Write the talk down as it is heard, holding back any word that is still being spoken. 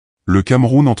Le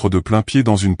Cameroun entre de plein pied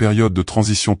dans une période de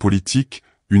transition politique,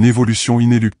 une évolution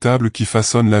inéluctable qui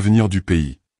façonne l'avenir du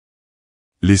pays.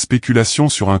 Les spéculations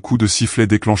sur un coup de sifflet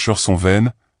déclencheur sont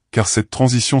vaines, car cette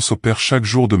transition s'opère chaque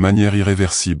jour de manière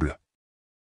irréversible.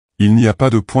 Il n'y a pas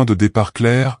de point de départ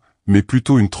clair, mais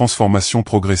plutôt une transformation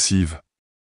progressive.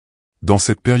 Dans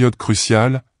cette période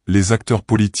cruciale, les acteurs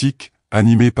politiques,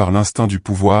 animés par l'instinct du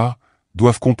pouvoir,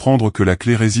 doivent comprendre que la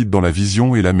clé réside dans la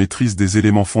vision et la maîtrise des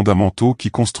éléments fondamentaux qui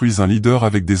construisent un leader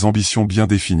avec des ambitions bien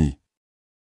définies.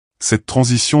 Cette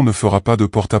transition ne fera pas de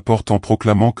porte-à-porte en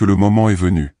proclamant que le moment est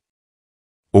venu.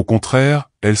 Au contraire,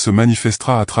 elle se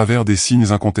manifestera à travers des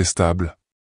signes incontestables.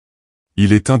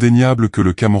 Il est indéniable que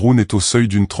le Cameroun est au seuil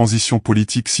d'une transition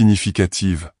politique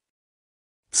significative.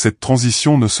 Cette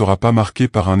transition ne sera pas marquée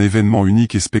par un événement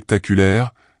unique et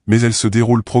spectaculaire, mais elle se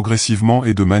déroule progressivement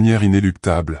et de manière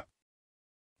inéluctable.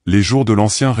 Les jours de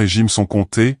l'ancien régime sont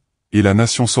comptés, et la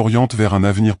nation s'oriente vers un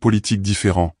avenir politique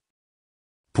différent.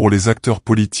 Pour les acteurs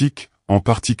politiques, en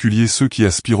particulier ceux qui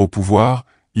aspirent au pouvoir,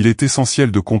 il est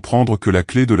essentiel de comprendre que la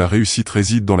clé de la réussite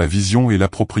réside dans la vision et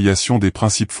l'appropriation des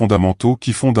principes fondamentaux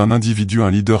qui font d'un individu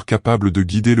un leader capable de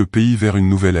guider le pays vers une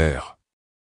nouvelle ère.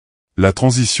 La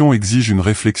transition exige une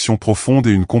réflexion profonde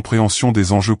et une compréhension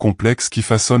des enjeux complexes qui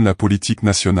façonnent la politique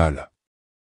nationale.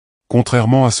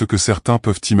 Contrairement à ce que certains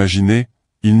peuvent imaginer,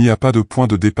 il n'y a pas de point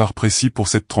de départ précis pour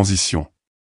cette transition.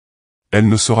 Elle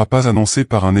ne sera pas annoncée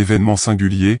par un événement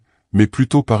singulier, mais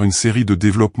plutôt par une série de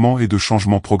développements et de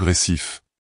changements progressifs.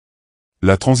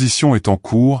 La transition est en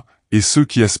cours, et ceux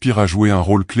qui aspirent à jouer un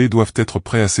rôle clé doivent être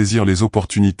prêts à saisir les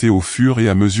opportunités au fur et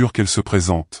à mesure qu'elles se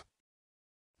présentent.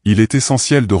 Il est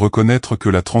essentiel de reconnaître que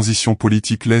la transition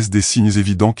politique laisse des signes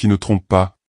évidents qui ne trompent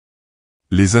pas.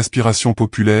 Les aspirations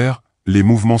populaires, les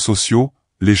mouvements sociaux,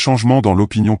 les changements dans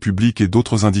l'opinion publique et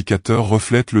d'autres indicateurs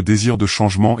reflètent le désir de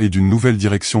changement et d'une nouvelle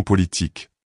direction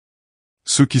politique.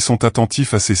 Ceux qui sont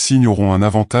attentifs à ces signes auront un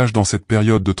avantage dans cette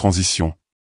période de transition.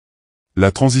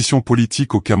 La transition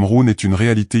politique au Cameroun est une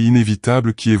réalité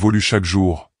inévitable qui évolue chaque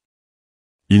jour.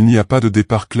 Il n'y a pas de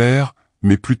départ clair,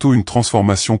 mais plutôt une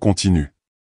transformation continue.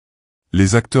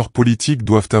 Les acteurs politiques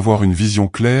doivent avoir une vision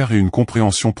claire et une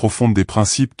compréhension profonde des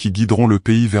principes qui guideront le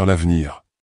pays vers l'avenir.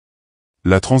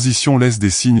 La transition laisse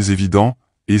des signes évidents,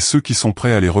 et ceux qui sont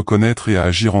prêts à les reconnaître et à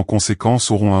agir en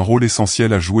conséquence auront un rôle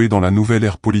essentiel à jouer dans la nouvelle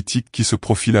ère politique qui se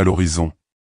profile à l'horizon.